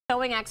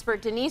Sewing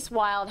expert Denise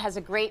Wild has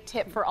a great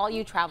tip for all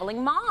you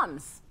traveling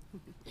moms.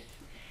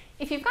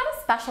 If you've got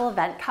a special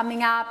event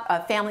coming up,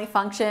 a family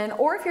function,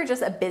 or if you're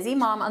just a busy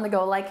mom on the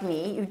go like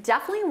me, you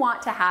definitely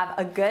want to have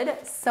a good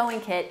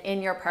sewing kit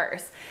in your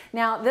purse.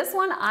 Now, this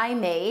one I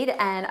made,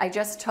 and I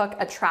just took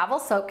a travel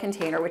soap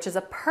container, which is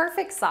a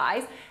perfect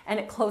size, and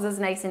it closes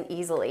nice and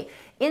easily.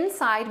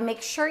 Inside,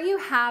 make sure you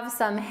have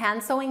some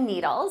hand sewing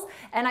needles,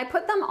 and I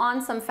put them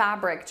on some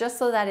fabric just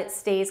so that it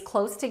stays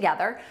close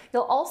together.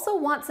 You'll also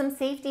want some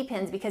safety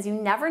pins because you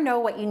never know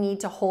what you need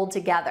to hold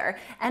together.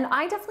 And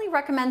I definitely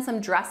recommend some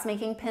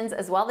dressmaking pins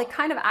as well. They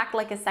kind of act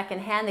like a second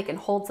hand. They can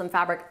hold some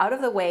fabric out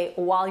of the way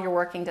while you're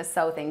working to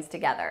sew things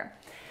together.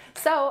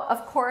 So,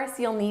 of course,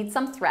 you'll need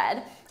some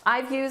thread.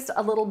 I've used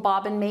a little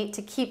bobbin mate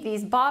to keep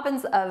these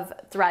bobbins of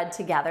thread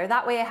together.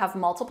 That way I have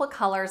multiple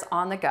colors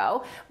on the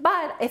go.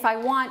 But if I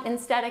want,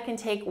 instead I can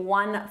take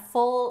one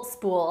full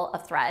spool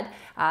of thread.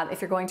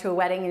 If you're going to a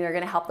wedding and you're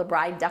going to help the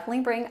bride,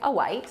 definitely bring a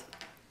white.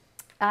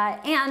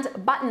 And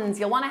buttons,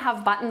 you'll want to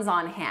have buttons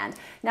on hand.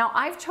 Now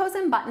I've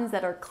chosen buttons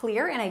that are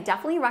clear, and I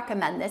definitely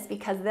recommend this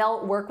because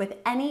they'll work with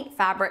any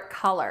fabric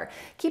color.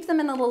 Keep them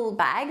in a little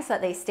bag so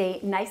that they stay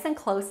nice and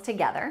close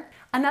together.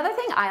 Another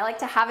thing I like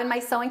to have in my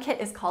sewing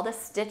kit is called a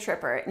stitch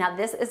ripper. Now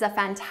this is a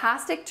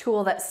fantastic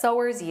tool that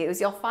sewers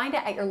use. You'll find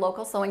it at your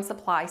local sewing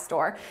supply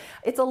store.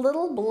 It's a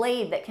little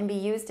blade that can be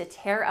used to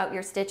tear out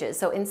your stitches.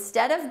 So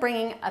instead of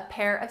bringing a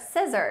pair of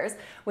scissors,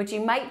 which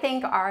you might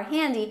think are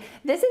handy,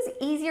 this is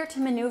easier to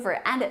maneuver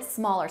and it's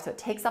smaller, so it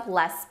takes up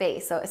less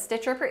space. So a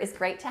stitch ripper is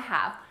great to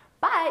have,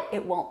 but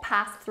it won't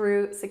pass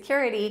through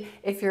security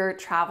if you're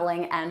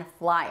traveling and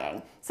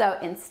flying. So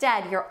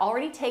instead, you're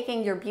already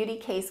taking your beauty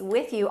case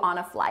with you on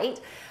a flight.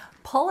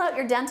 Pull out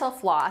your dental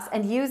floss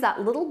and use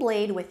that little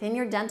blade within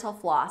your dental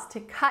floss to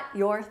cut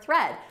your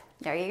thread.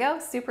 There you go,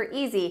 super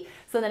easy.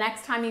 So the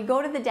next time you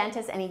go to the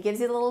dentist and he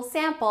gives you a little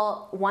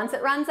sample, once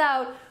it runs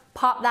out,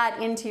 pop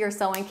that into your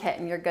sewing kit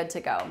and you're good to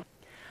go.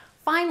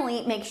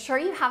 Finally, make sure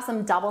you have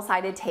some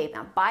double-sided tape.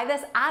 Now, buy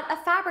this at a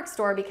fabric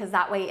store because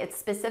that way it's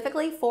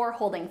specifically for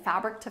holding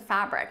fabric to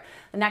fabric.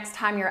 The next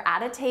time you're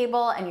at a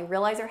table and you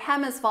realize your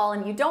hem has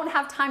fallen, you don't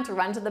have time to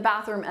run to the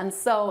bathroom and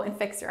sew and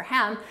fix your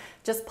hem,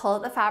 just pull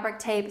out the fabric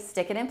tape,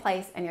 stick it in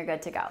place, and you're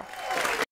good to go.